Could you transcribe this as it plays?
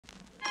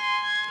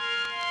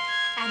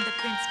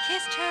prince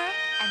kissed her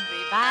and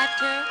revived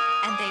her,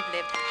 and they've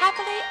lived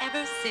happily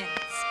ever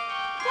since.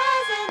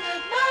 Wasn't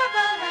it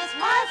marvelous?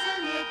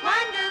 Wasn't it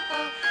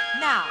wonderful?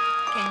 Now,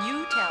 can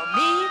you tell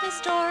me the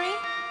story?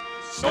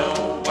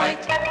 Snow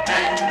White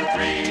and the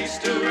three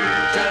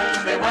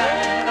Stooges, they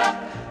went up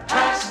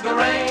past the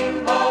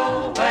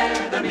rainbow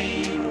where the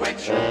mean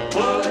witch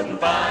wouldn't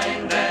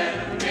find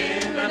them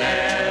in the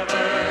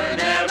never,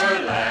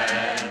 never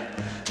land.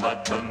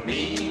 But the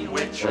mean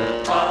witch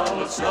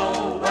followed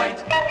Snow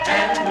White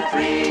and the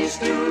three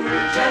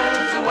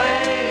Stooges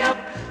away up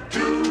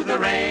to the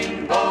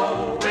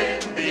rainbow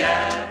with the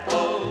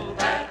apple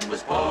that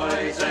was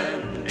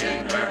poisoned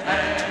in her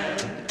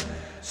hand.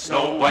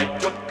 Snow White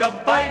took a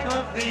bite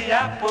of the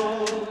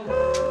apple,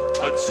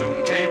 but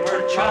soon came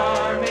her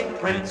charming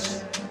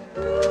prince,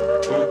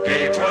 who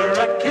gave her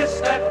a kiss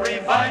that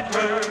revived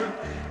her,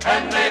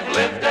 and they've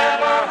lived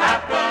ever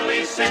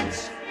happily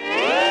since.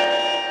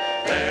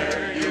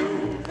 There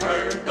you've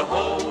heard the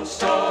whole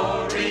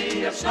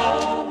story of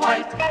Snow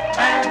White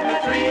and the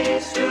three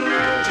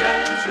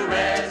Stooges who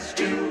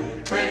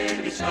rescued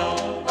pretty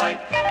Snow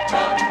White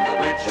from the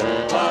witch.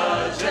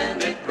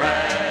 Wasn't it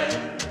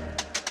grand?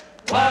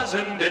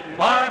 Wasn't it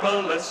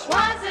marvelous?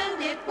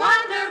 Wasn't it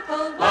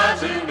wonderful?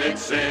 Wasn't it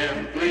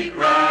simply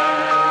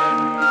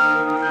grand?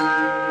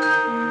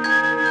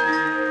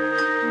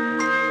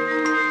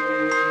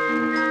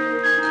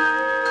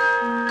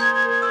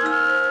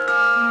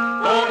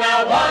 Oh,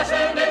 now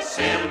wasn't it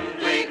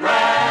simply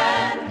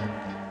grand?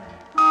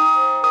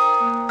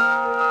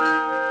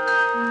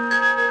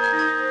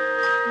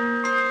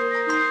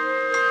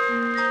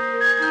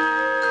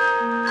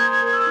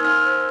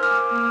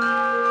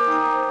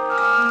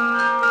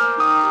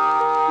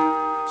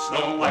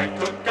 Snow White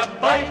took a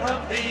bite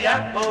of the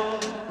apple,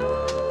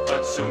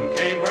 but soon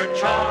came her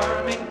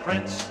charming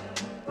prince,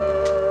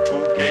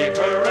 who gave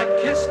her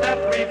a kiss that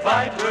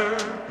revived her,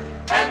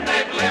 and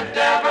they've lived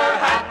ever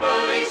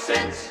happily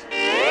since.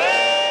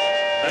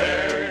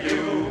 There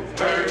you've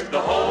heard the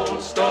whole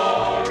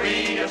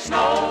story of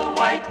Snow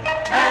White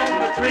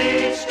and the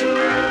three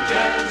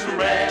Stooges who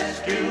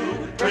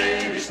rescued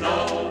pretty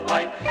Snow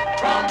White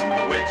from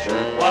the witch.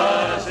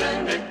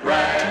 Wasn't it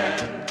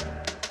grand?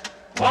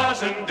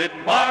 Wasn't it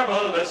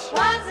marvelous?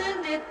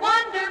 Wasn't it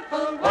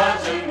wonderful?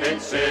 Wasn't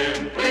it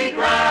simply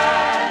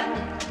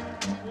grand?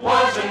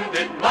 Wasn't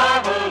it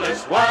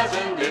marvelous?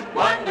 Wasn't it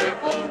wonderful?